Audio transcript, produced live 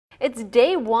It's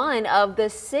day one of the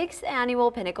 6th annual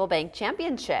Pinnacle Bank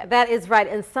Championship. That is right,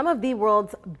 and some of the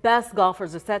world's best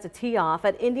golfers are set to tee off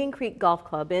at Indian Creek Golf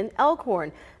Club in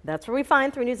Elkhorn. That's where we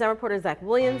find 3 News Now reporter Zach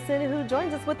Williamson, who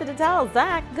joins us with the details.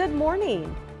 Zach, good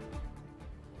morning.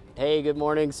 Hey, good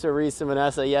morning, Cerise and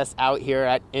Vanessa. Yes, out here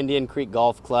at Indian Creek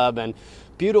Golf Club, and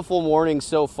beautiful morning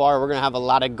so far. We're going to have a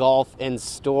lot of golf in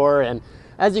store, and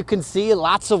as you can see,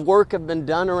 lots of work have been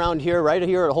done around here. Right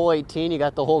here at hole 18, you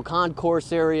got the whole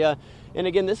concourse area. And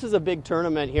again, this is a big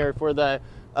tournament here for the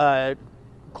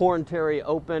Korn Ferry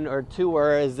Open or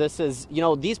Tour. As this is,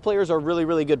 these players are really,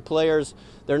 really good players.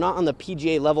 They're not on the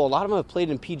PGA level. A lot of them have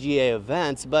played in PGA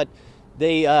events, but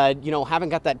they, haven't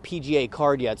got that PGA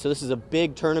card yet. So this is a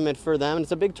big tournament for them. And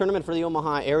it's a big tournament for the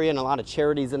Omaha area and a lot of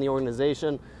charities in the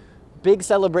organization. Big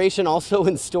celebration also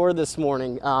in store this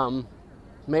morning.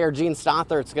 Mayor Gene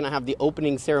Stothart's going to have the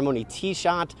opening ceremony tee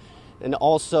shot, and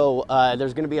also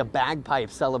there's going to be a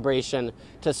bagpipe celebration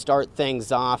to start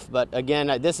things off. But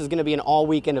again, this is going to be an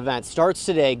all-weekend event. Starts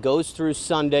today, goes through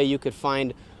Sunday. You could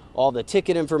find all the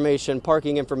ticket information,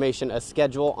 parking information, a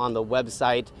schedule on the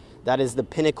website. That is the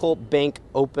Pinnacle Bank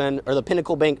Open, or the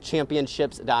Pinnacle Bank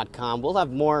Championships.com. We'll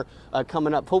have more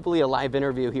coming up, hopefully a live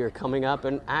interview here coming up.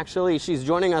 And actually, she's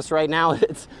joining us right now.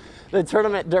 It's the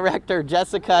tournament director,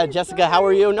 Jessica. Jessica, how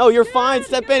are you? No, you're fine.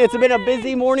 Step in. It's been a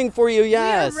busy morning for you.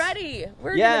 Yes. We're ready.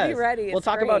 We're going to be ready. Well,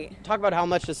 talk about how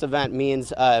much this event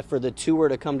means for the tour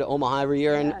to come to Omaha every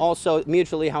year, and also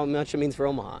mutually how much it means for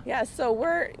Omaha. Yeah, so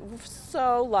we're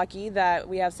so lucky that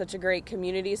we have such a great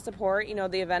community support.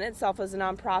 The event itself is a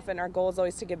nonprofit, and our goal is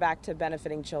always to give back to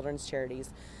benefiting children's charities.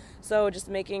 So just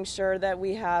making sure that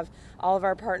we have all of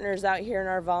our partners out here and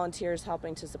our volunteers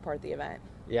helping to support the event.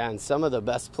 Yeah, and some of the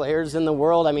best players in the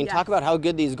world. I mean, Talk about how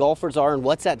good these golfers are and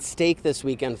what's at stake this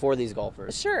weekend for these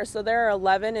golfers. Sure. So there are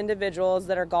 11 individuals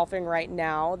that are golfing right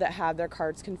now that have their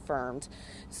cards confirmed.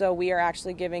 So we are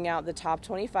actually giving out the top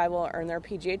 25 will earn their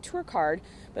PGA Tour card,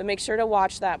 but make sure to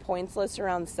watch that points list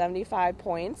around 75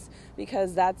 points,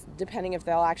 because that's depending if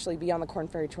they'll actually be on the Korn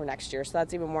Ferry Tour next year. So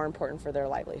that's even more important for their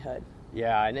livelihood.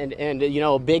 Yeah, and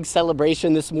a big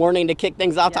celebration this morning to kick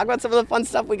things off. Talk about some of the fun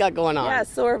stuff we got going on. Yeah,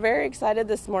 so we're very excited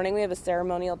this morning. We have a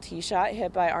ceremonial tee shot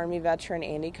hit by Army veteran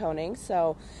Andy Koning.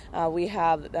 So we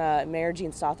have Mayor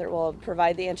Gene Stothart will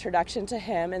provide the introduction to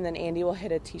him, and then Andy will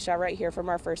hit a tee shot right here from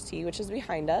our first tee, which is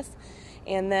behind us.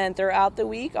 And then throughout the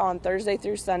week, on Thursday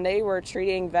through Sunday, we're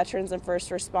treating veterans and first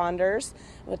responders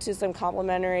to some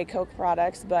complimentary Coke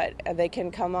products, but they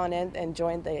can come on in and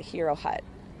join the Hero Hut.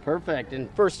 Perfect. And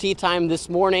first tee time this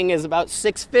morning is about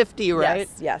 6:50, right?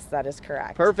 Yes, that is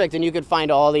correct. Perfect. And you can find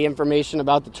all the information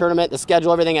about the tournament, the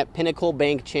schedule, everything at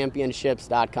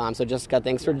pinnaclebankchampionships.com. So Jessica,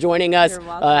 thanks for joining us. You're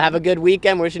welcome. Have a good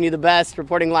weekend. Wishing you the best.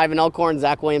 Reporting live in Elkhorn,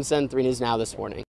 Zach Williamson, 3 News Now this morning.